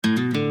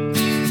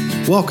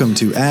Welcome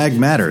to Ag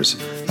Matters,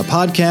 a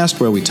podcast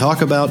where we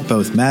talk about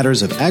both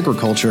matters of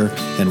agriculture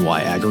and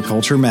why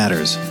agriculture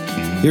matters.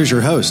 Here's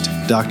your host,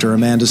 Dr.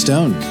 Amanda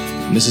Stone,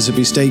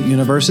 Mississippi State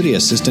University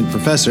Assistant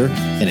Professor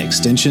and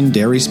Extension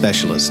Dairy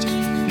Specialist.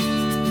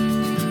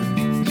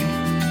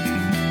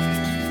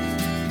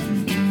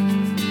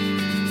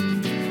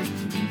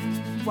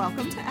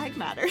 Welcome to Ag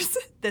Matters.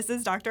 This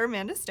is Dr.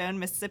 Amanda Stone,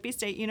 Mississippi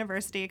State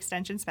University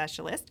Extension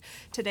Specialist.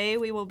 Today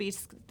we will be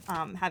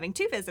having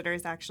two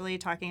visitors actually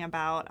talking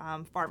about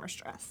farmer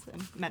stress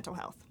and mental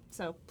health.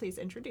 So please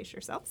introduce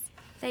yourselves.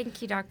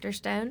 Thank you, Dr.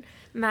 Stone.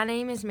 My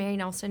name is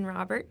Nelson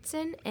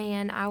Robertson,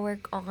 and I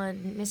work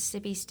on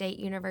Mississippi State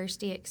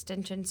University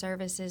Extension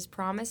Services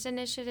Promise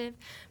Initiative,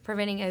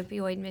 preventing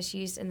opioid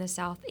misuse in the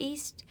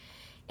Southeast.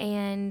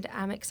 And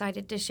I'm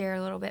excited to share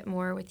a little bit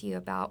more with you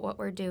about what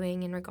we're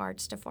doing in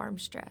regards to farm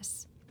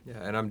stress. Yeah,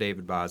 and I'm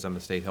David Baez. I'm the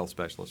State Health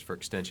Specialist for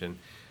Extension.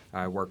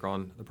 I work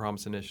on the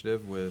Promise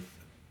Initiative with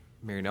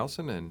Mary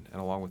Nelson and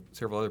along with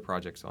several other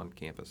projects on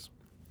campus.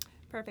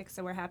 Perfect.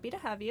 So we're happy to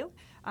have you.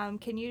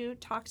 Can you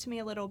talk to me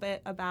a little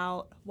bit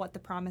about what the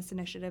Promise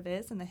Initiative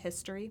is and the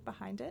history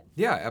behind it?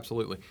 Yeah,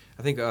 absolutely.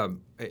 I think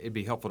it'd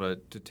be helpful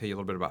to tell you a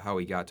little bit about how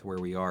we got to where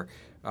we are.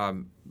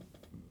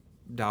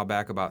 Dial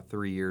back about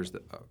 3 years,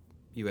 the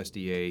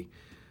USDA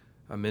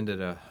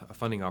amended a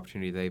funding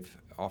opportunity they've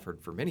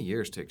offered for many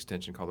years to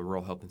Extension called the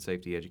Rural Health and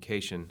Safety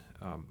Education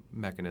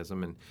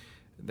Mechanism, and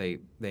they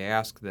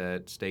ask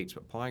that states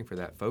applying for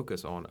that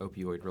focus on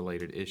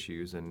opioid-related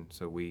issues, and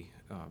so we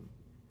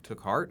took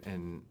heart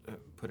and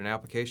put an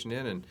application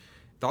in and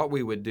thought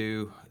we would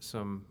do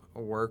some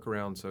work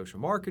around social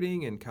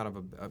marketing and kind of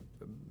a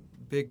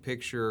big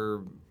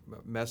picture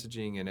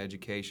messaging and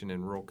education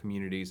in rural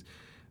communities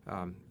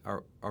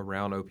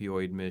around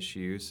opioid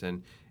misuse.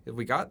 And as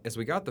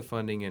we got the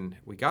funding and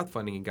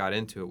got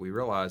into it, we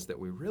realized that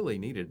we really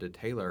needed to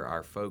tailor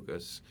our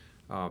focus.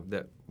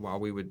 That while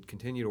we would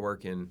continue to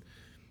work in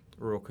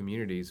rural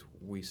communities,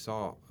 we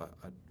saw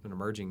an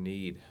emerging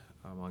need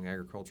among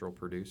agricultural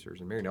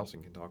producers. And Mary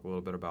Nelson can talk a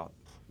little bit about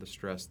the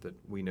stress that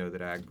we know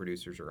that ag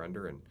producers are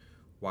under and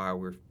why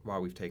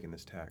we've taken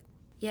this tack.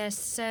 Yes,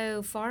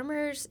 so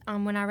farmers,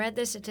 when I read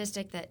the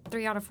statistic that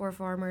 3 out of 4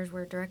 farmers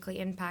were directly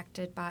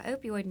impacted by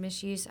opioid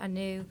misuse, I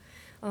knew,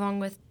 along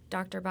with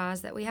Dr.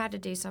 Baez, that we had to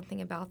do something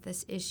about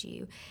this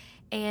issue.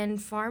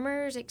 And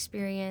farmers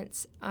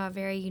experience a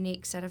very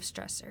unique set of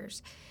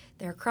stressors.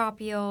 Their crop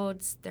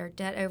yields, their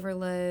debt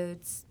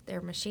overloads,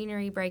 their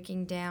machinery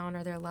breaking down,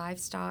 or their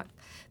livestock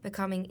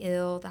becoming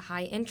ill, the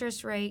high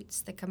interest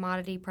rates, the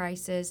commodity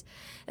prices,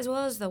 as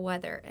well as the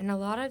weather. And a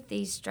lot of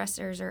these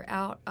stressors are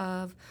out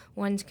of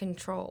one's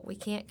control. We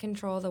can't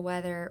control the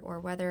weather or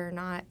whether or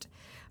not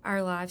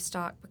our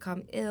livestock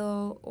become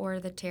ill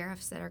or the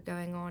tariffs that are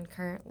going on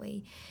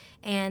currently.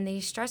 And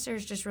these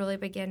stressors just really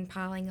begin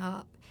piling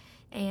up.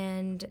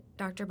 And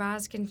Dr.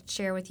 Baez can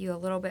share with you a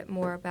little bit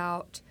more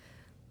about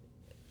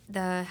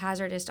the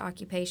hazardous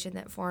occupation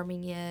that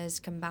farming is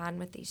combined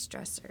with these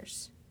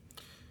stressors.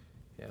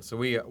 Yeah, so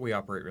we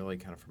operate really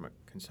kind of from a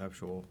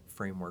conceptual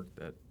framework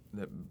that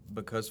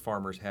because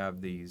farmers have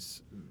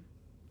these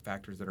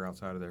factors that are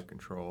outside of their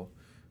control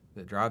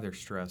that drive their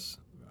stress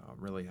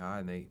really high,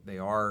 and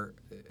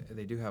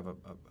they do have an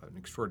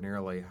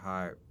extraordinarily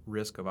high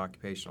risk of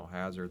occupational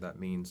hazard. That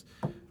means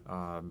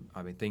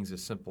things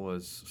as simple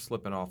as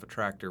slipping off a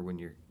tractor when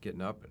you're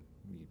getting up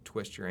and you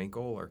twist your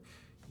ankle, or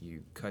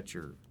you cut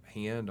your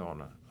hand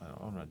on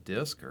a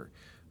disc, or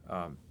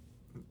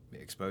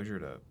exposure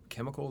to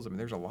chemicals.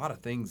 There's a lot of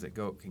things that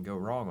can go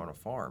wrong on a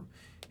farm,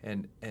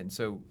 and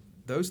so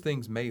those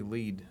things may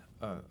lead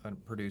a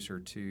producer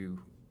to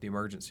the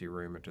emergency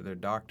room or to their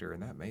doctor,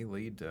 and that may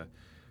lead to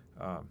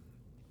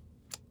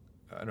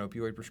an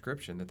opioid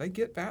prescription that they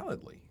get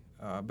validly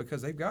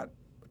because they've got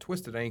a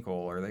twisted ankle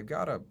or they've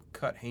got a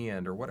cut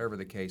hand or whatever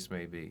the case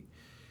may be.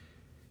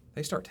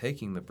 They start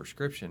taking the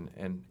prescription,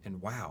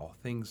 and wow,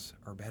 things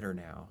are better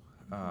now.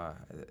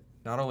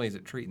 Not only is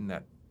it treating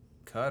that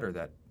cut or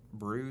that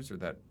bruise or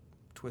that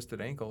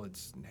twisted ankle,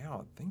 it's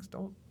now things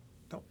don't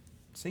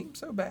seem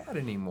so bad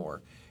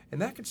anymore,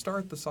 and that could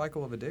start the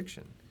cycle of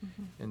addiction.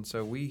 Mm-hmm. And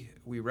so we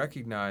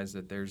recognize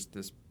that there's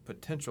this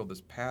potential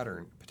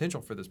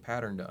for this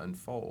pattern to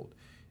unfold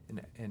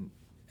in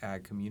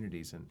ag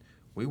communities, and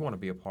we want to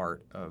be a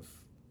part of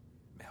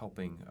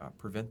helping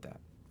prevent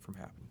that from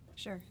happening.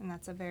 Sure, and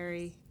that's a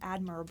very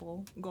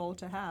admirable goal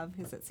to have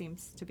because it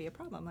seems to be a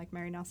problem, like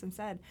Mary Nelson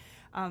said.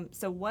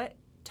 So what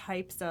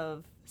types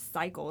of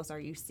cycles are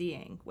you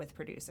seeing with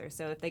producers?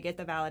 So if they get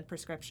the valid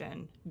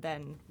prescription,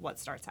 then what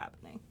starts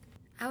happening?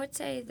 I would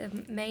say the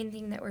main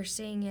thing that we're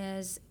seeing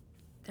is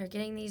they're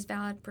getting these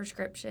valid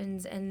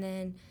prescriptions, and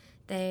then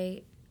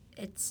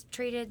it's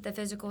treated the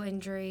physical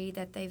injury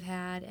that they've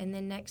had, and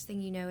then next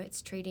thing you know,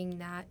 it's treating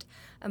that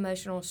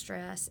emotional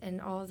stress, and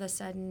all of a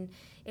sudden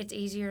it's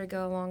easier to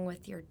go along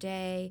with your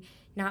day,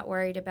 not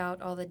worried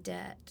about all the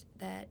debt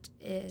that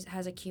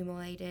has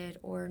accumulated,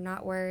 or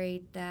not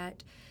worried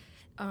that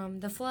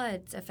the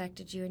floods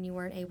affected you and you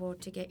weren't able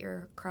to get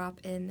your crop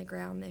in the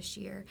ground this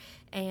year.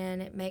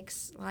 And it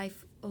makes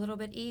life a little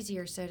bit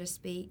easier, so to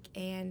speak,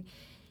 and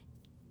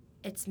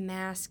it's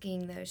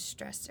masking those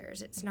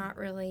stressors. It's not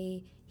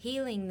really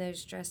healing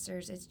those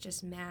stressors, it's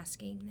just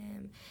masking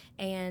them,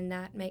 and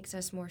that makes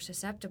us more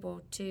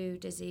susceptible to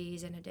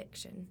disease and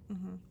addiction.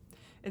 Mm-hmm.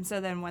 And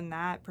so then when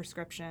that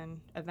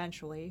prescription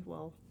eventually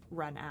will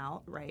run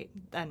out, right,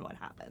 then what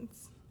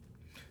happens?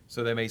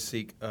 So they may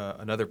seek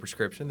another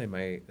prescription.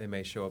 They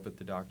may show up at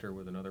the doctor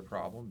with another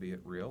problem, be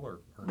it real or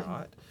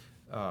not.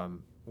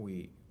 And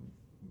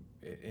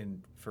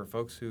for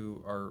folks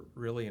who are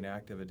really in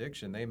active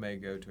addiction, they may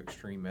go to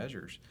extreme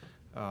measures,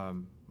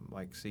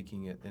 like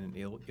seeking it in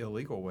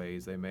illegal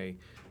ways. They may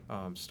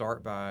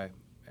start by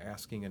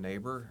asking a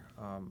neighbor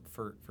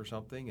for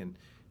something, and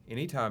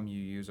anytime you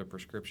use a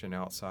prescription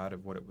outside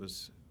of what it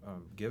was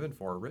given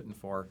for or written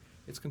for,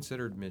 it's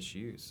considered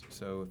misuse.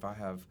 So if I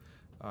have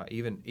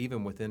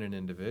even within an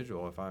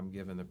individual, if I'm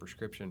given the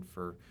prescription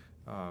for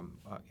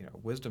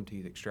wisdom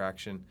teeth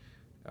extraction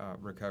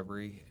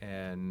recovery,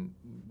 and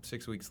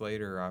 6 weeks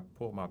later I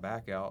pull my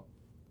back out,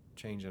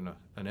 changing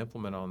an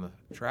implement on the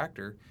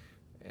tractor,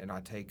 and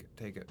I take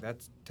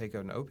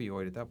an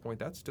opioid at that point,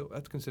 that's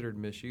considered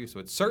misuse. So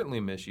it's certainly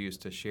misuse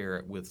to share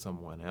it with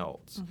someone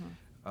else.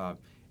 Mm-hmm.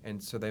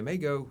 And so they may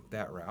go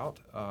that route,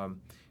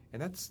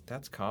 and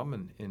that's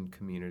common in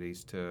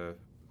communities to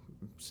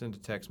send a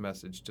text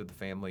message to the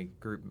family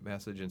group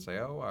message and say,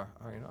 "Oh, I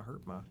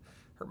hurt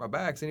my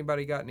back. Has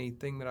anybody got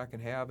anything that I can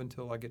have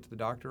until I get to the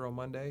doctor on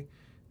Monday?"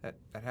 That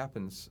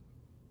happens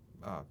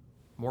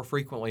more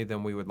frequently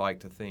than we would like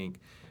to think.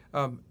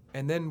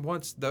 And then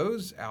once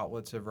those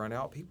outlets have run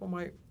out, people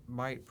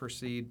might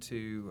proceed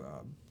to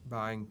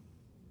buying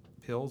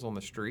pills on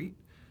the street,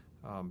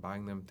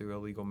 buying them through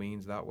illegal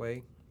means that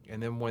way.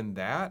 And then when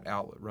that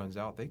outlet runs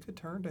out, they could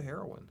turn to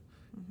heroin.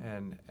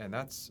 Mm-hmm. And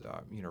that's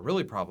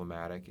really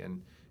problematic.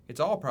 And it's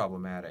all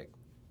problematic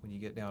when you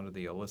get down to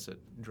the illicit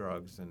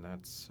drugs, and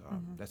that's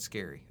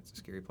scary. It's a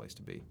scary place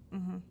to be.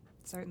 Mm-hmm.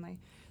 Certainly.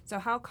 So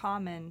how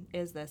common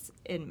is this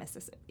in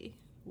Mississippi?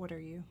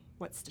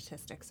 What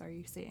statistics are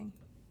you seeing?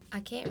 I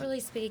can't really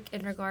speak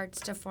in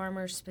regards to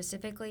farmers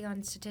specifically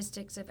on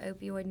statistics of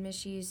opioid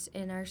misuse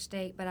in our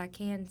state, but I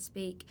can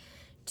speak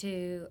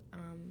to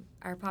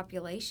our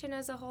population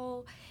as a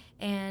whole.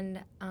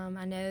 And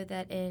I know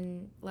that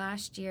in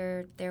last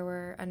year there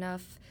were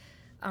enough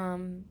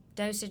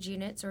dosage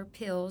units or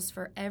pills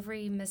for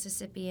every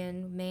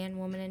Mississippian man,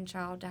 woman, and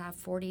child to have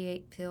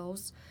 48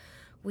 pills.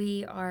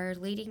 We are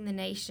leading the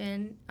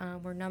nation.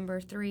 We're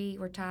number 3.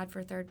 We're tied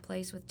for 3rd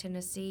place with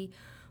Tennessee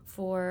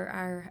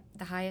for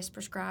the highest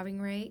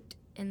prescribing rate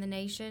in the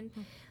nation.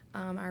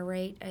 Our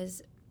rate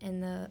is in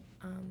the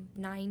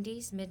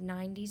 90s,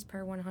 mid-90s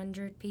per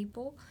 100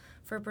 people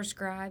for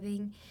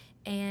prescribing.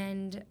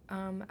 And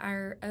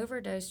our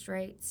overdose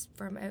rates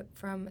from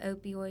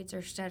opioids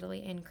are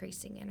steadily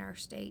increasing in our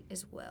state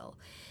as well.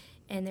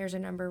 And there's a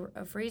number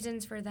of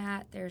reasons for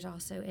that. There's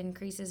also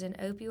increases in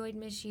opioid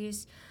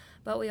misuse.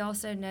 But we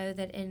also know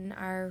that in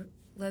our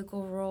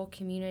local rural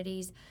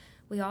communities,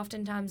 we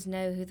oftentimes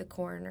know who the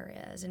coroner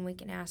is, and we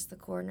can ask the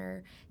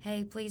coroner,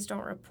 hey, please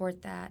don't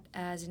report that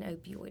as an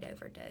opioid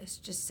overdose.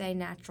 Just say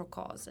natural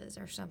causes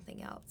or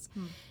something else.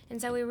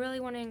 And so we really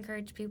want to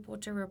encourage people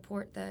to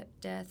report the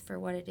death for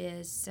what it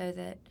is so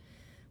that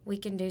we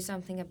can do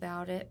something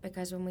about it,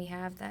 because when we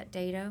have that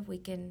data, we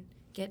can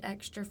get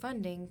extra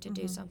funding to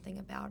do something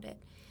about it.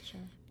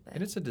 Sure.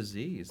 And it's a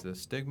disease. The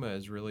stigma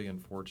is really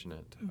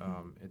unfortunate.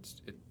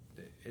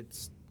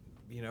 It's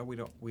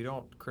we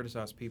don't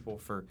criticize people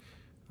for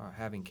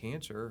having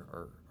cancer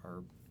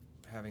or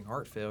having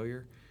heart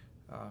failure.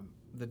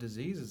 The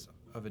disease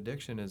of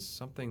addiction is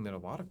something that a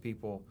lot of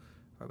people,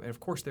 and of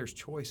course there's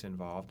choice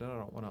involved, and I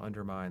don't want to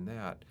undermine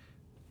that,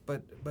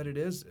 but it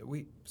is,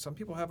 some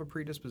people have a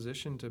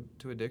predisposition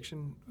to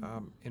addiction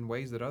in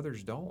ways that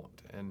others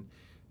don't, and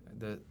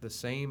the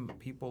same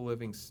people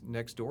living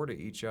next door to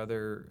each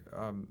other,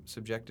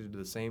 subjected to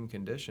the same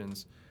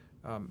conditions,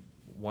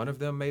 one of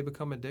them may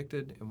become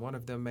addicted and one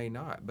of them may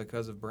not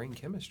because of brain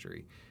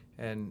chemistry.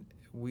 And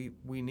we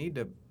need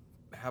to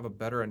have a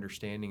better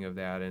understanding of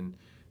that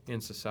in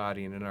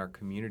society and in our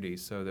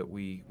communities so that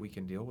we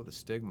can deal with the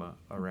stigma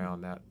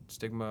around that,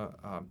 stigma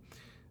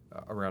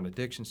around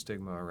addiction,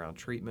 stigma around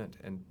treatment,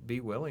 and be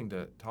willing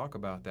to talk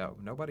about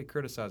that. Nobody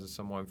criticizes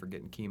someone for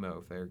getting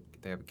chemo if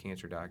they have a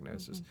cancer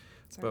diagnosis.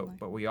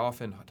 But we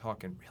often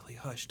talk in really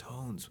hushed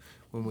tones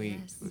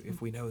when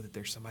if we know that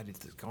there's somebody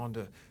that's gone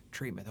to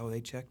treatment. Oh,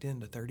 they checked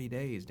in to 30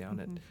 days down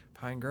at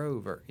Pine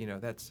Grove, or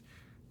that's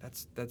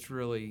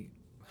really,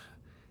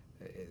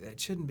 it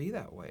shouldn't be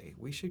that way.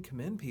 We should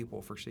commend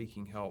people for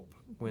seeking help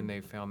when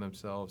they've found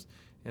themselves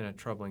in a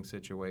troubling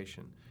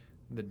situation.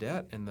 The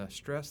debt and the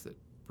stress that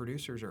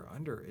producers are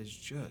under is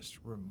just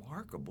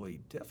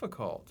remarkably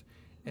difficult,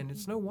 and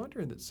it's no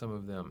wonder that some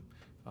of them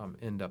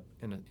end up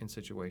in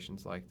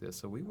situations like this.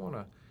 So we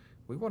want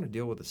to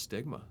deal with the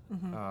stigma.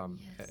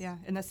 Yeah,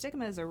 and the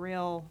stigma is a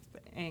real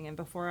thing. And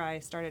before I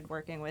started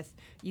working with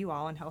you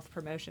all in health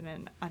promotion,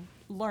 and I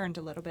learned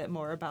a little bit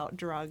more about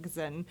drugs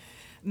and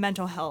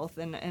mental health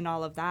and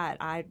all of that,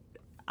 I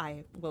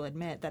I will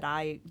admit that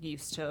I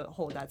used to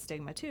hold that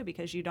stigma too,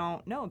 because you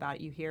don't know about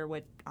it. You hear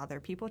what other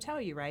people tell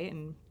you, right?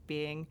 And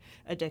being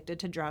addicted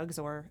to drugs,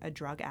 or a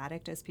drug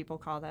addict as people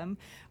call them,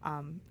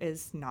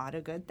 is not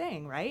a good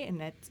thing, right?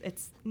 And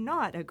it's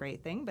not a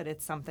great thing, but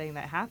it's something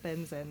that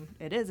happens, and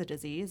it is a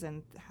disease.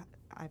 And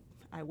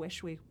I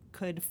wish we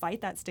could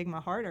fight that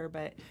stigma harder,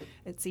 but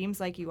it seems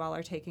like you all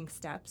are taking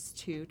steps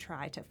to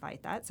try to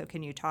fight that. So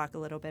can you talk a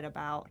little bit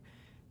about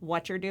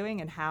what you're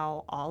doing and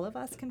how all of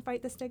us can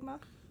fight the stigma?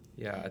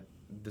 Yeah,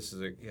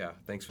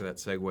 thanks for that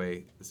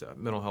segue.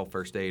 Mental health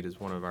first aid is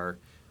one of our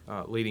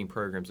leading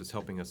programs that's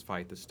helping us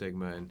fight the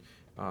stigma, and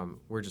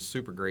we're just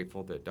super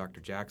grateful that Dr.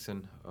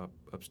 Jackson,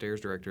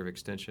 upstairs Director of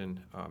Extension,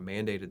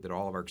 mandated that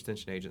all of our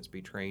extension agents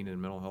be trained in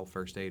mental health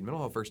first aid. Mental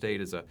health first aid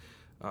is a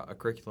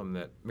curriculum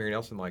that Mary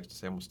Nelson likes to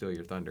say, I'm going to steal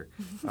your thunder.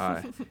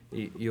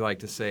 You like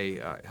to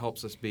say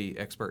helps us be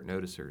expert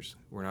noticers.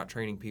 We're not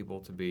training people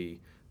to be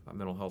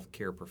mental health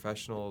care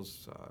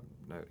professionals,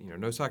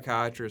 no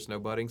psychiatrists, no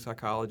budding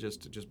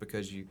psychologists, just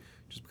because you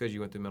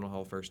went through mental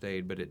health first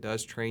aid. But it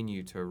does train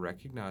you to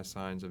recognize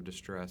signs of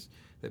distress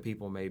that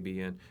people may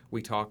be in.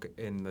 We talk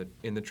in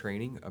the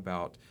training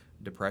about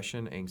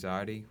depression,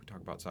 anxiety. We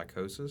talk about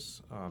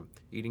psychosis,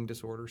 eating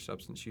disorders,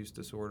 substance use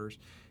disorders,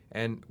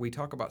 and we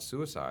talk about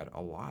suicide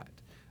a lot.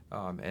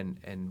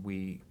 And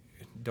we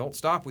don't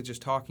stop with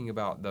just talking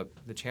about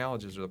the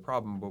challenges or the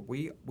problem, but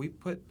we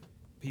put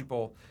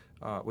people.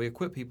 We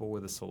equip people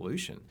with a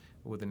solution,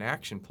 with an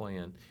action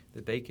plan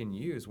that they can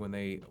use when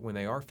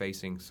they are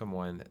facing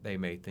someone that they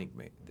may think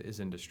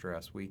is in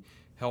distress. We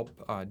help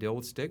deal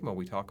with stigma.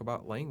 We talk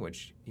about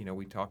language.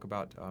 We talk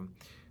about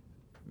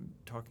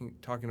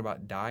talking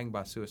about dying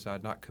by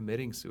suicide, not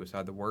committing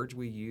suicide. The words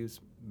we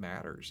use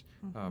matters.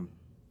 Mm-hmm.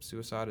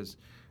 Suicide is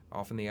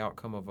often the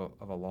outcome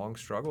of a long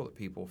struggle that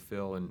people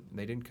feel, and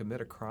they didn't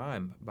commit a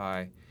crime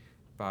by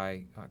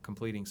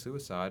completing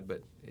suicide,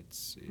 but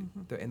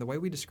and the way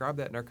we describe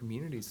that in our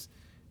communities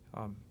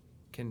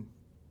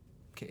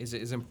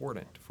is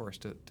important for us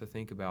to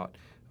think about.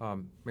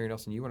 Mary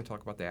Nelson, you want to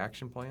talk about the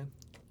action plan?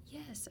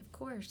 Yes, of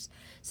course.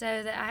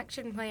 So the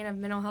action plan of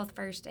mental health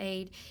first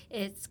aid,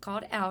 it's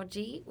called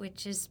ALGEE,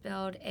 which is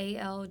spelled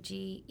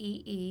ALGEE.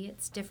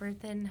 It's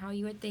different than how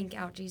you would think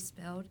ALGEE is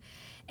spelled,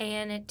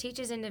 and it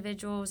teaches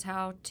individuals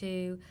how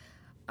to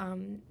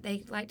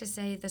they like to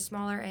say the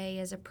smaller A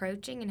is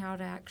approaching and how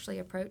to actually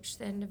approach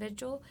the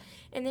individual.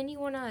 And then you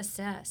want to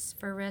assess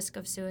for risk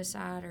of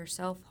suicide or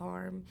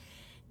self-harm.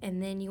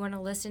 And then you want to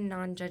listen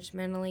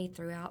non-judgmentally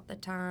throughout the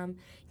time,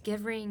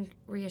 give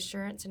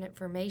reassurance and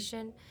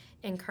information,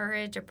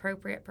 encourage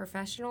appropriate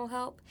professional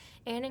help,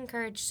 and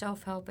encourage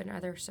self-help and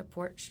other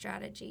support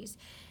strategies.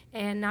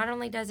 And not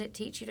only does it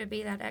teach you to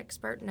be that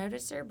expert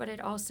noticer, but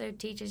it also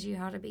teaches you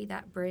how to be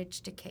that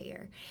bridge to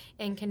care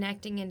and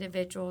connecting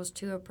individuals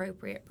to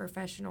appropriate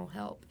professional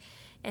help.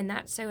 And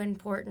that's so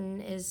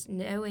important, is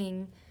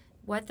knowing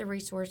what the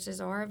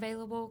resources are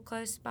available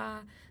close by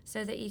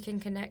so that you can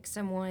connect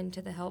someone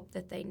to the help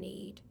that they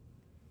need.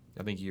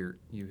 I think you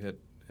hit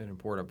an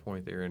important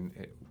point there, and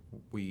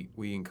we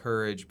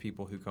encourage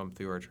people who come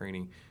through our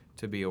training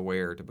to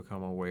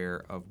become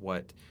aware of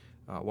what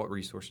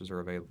resources are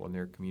available in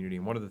their community.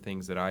 And one of the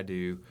things that I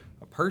do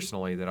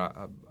personally that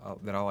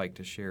I like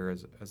to share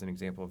as an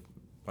example of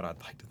what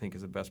I'd like to think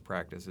is a best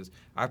practice is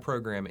I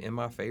program in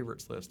my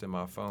favorites list in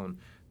my phone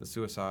the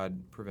Suicide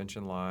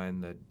Prevention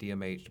Line, the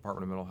DMH,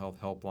 Department of Mental Health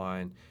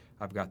Helpline.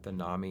 I've got the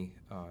NAMI,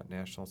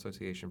 National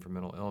Association for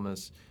Mental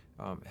Illness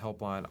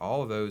Helpline.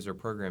 All of those are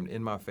programmed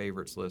in my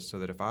favorites list so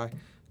that if I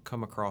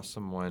come across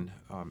someone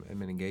and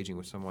been engaging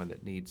with someone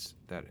that needs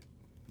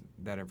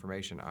that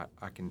information,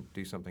 I can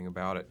do something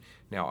about it.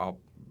 Now, I'll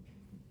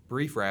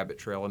brief rabbit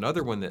trail.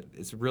 Another one that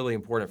is really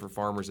important for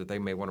farmers that they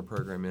may want to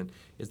program in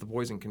is the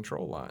poison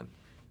control line.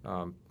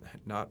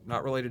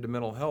 Not related to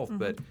mental health,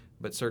 mm-hmm.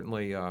 but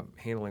certainly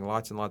handling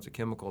lots and lots of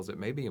chemicals. It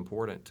may be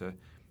important to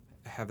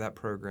have that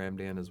programmed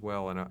in as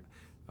well. And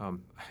I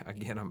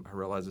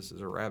realize this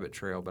is a rabbit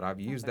trail, but I've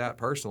used that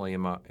personally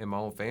in my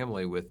own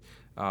family with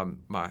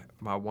my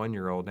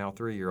 1-year-old, now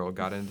 3-year-old,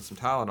 got into some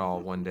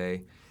Tylenol one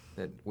day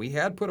that we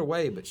had put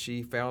away, but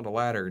she found a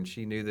ladder and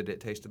she knew that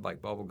it tasted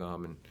like bubble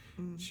gum,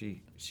 and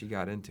she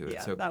got into it.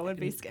 Yeah, so that would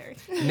be scary.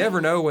 You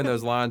never know when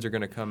those lines are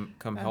going to come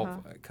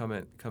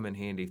in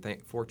handy.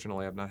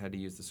 Fortunately, I've not had to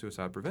use the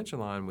suicide prevention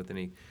line with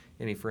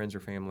any friends or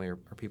family or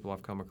people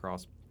I've come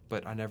across,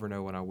 but I never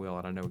know when I will,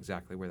 and I know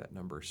exactly where that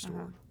number is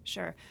stored.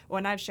 Sure. Well,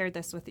 and I've shared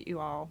this with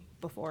you all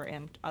before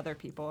and other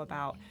people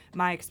about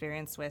my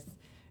experience with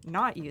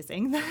not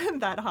using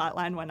that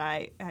hotline when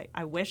I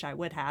wish I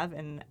would have.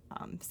 And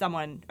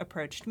someone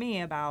approached me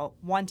about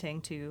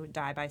wanting to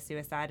die by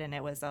suicide, and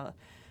it was a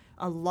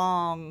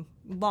long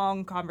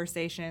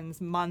conversations,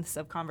 months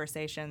of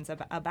conversations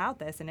about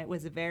this, and it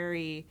was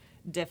very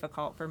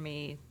difficult for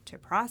me to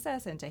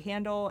process and to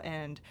handle.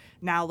 And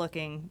now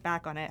looking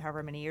back on it,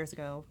 however many years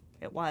ago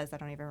it was, I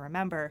don't even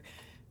remember,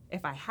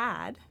 if I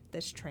had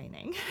this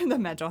training, the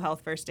mental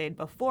health first aid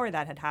before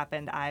that had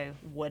happened, I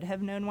would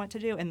have known what to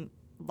do. And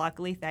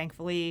luckily,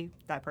 thankfully,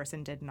 that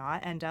person did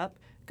not end up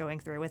going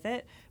through with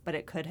it, but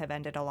it could have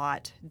ended a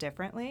lot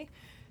differently.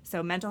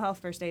 So mental health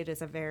first aid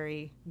is a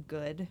very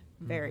good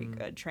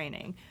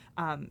training.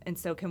 And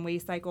so can we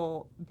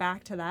cycle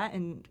back to that?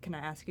 And can I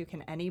ask you,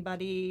 can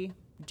anybody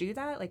do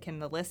that? Like, can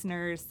the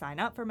listeners sign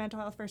up for mental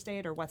health first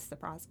aid, or what's the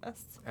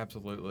process?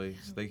 Absolutely.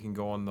 So they can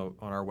go on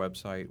our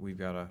website. We've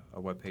got a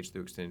webpage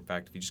through Extension. In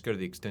fact, if you just go to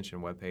the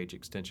Extension webpage,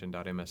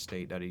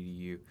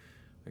 extension.msstate.edu,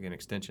 again,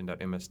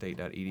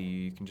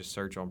 extension.msstate.edu, you can just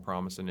search on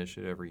Promise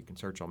Initiative, or you can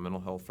search on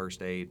mental health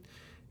first aid,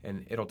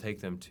 and it'll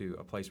take them to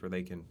a place where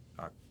they can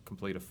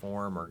complete a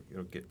form, or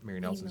it'll get Mary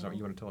Nelson. So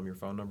you want to tell them your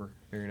phone number,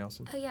 Mary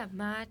Nelson? Oh, yeah.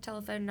 My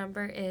telephone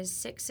number is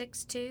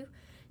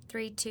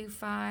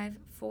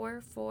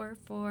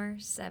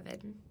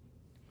 662-325-4447.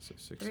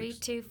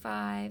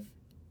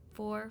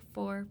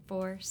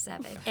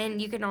 325-4447.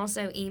 And you can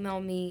also email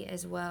me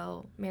as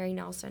well, Mary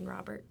Nelson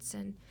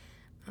Robertson,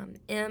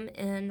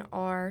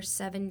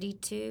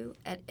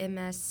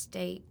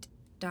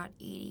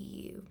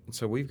 mnr72@msstate.edu.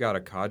 So we've got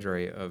a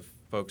cadre of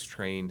folks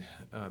trained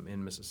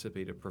in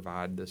Mississippi to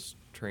provide this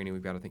training.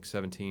 We've got, I think,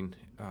 17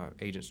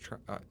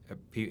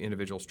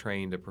 individuals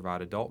trained to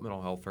provide adult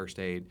mental health first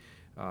aid,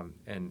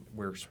 and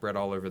we're spread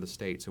all over the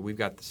state. So we've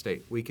got the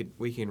state. We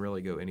can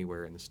really go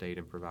anywhere in the state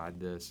and provide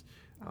this,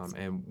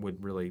 and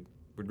would really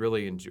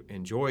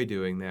enjoy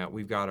doing that.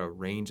 We've got a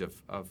range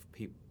of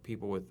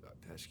people with.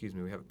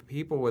 We have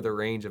people with a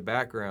range of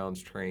backgrounds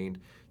trained.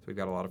 So we've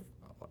got a lot of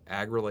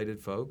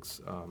ag-related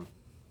folks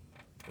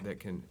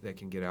that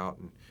can get out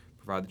and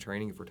provide the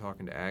training. If we're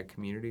talking to ag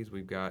communities,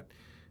 we've got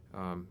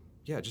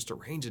just a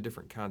range of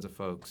different kinds of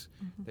folks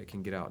that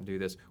can get out and do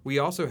this. We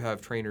also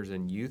have trainers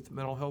in youth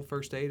mental health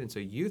first aid, and so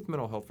youth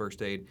mental health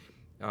first aid,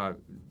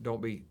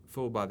 don't be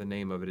fooled by the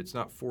name of it. It's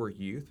not for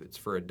youth. It's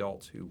for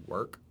adults who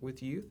work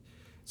with youth.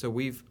 So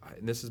and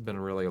this has been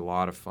really a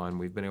lot of fun.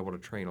 We've been able to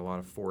train a lot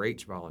of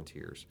 4-H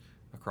volunteers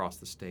across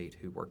the state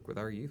who work with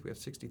our youth. We have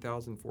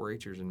 60,000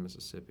 4-H'ers in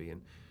Mississippi,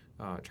 and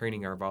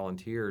training our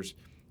volunteers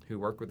who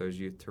work with those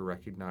youth to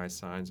recognize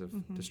signs of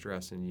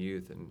distress in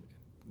youth and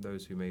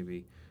those who may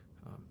be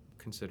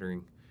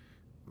considering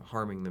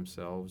harming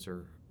themselves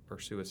or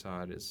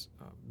suicide has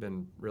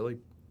been really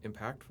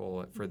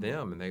impactful for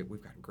them, and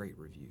we've got great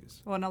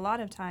reviews. Well, and a lot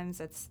of times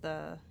it's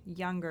the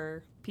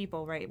younger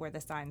people, right, where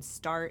the signs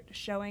start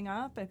showing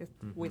up.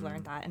 We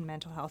learned that in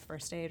mental health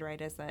first aid, right,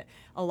 is that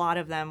a lot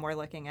of them were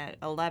looking at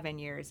 11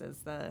 years as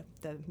the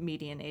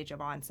median age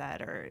of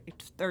onset, or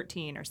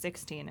 13 or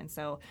 16, and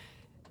so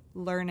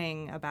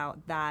learning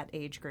about that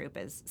age group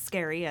is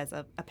scary as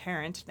a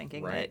parent,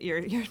 thinking that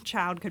your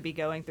child could be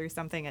going through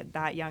something at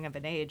that young of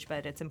an age,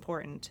 but it's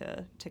important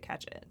to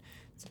catch it.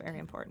 It's very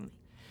important.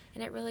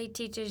 And it really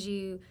teaches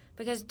you,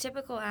 because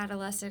typical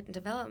adolescent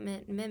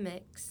development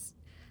mimics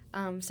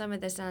some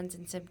of the signs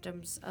and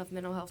symptoms of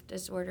mental health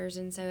disorders,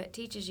 and so it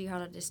teaches you how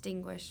to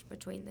distinguish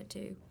between the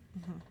two.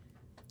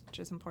 Which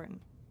is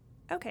important.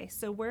 Okay,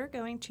 so we're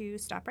going to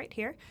stop right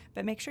here,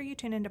 but make sure you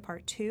tune into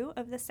part 2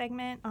 of the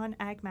segment on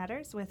Ag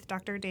Matters with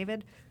Dr.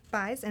 David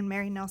Buys and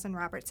Mary Nelson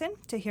Robertson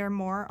to hear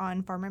more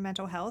on farmer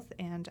mental health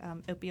and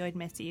opioid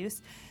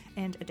misuse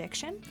and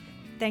addiction.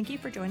 Thank you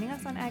for joining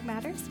us on Ag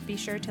Matters. Be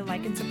sure to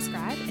like and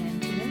subscribe,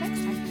 and tune in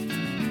next time.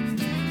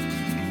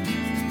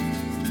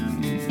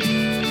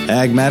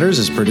 Ag Matters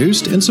is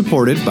produced and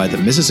supported by the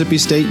Mississippi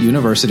State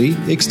University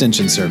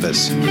Extension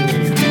Service.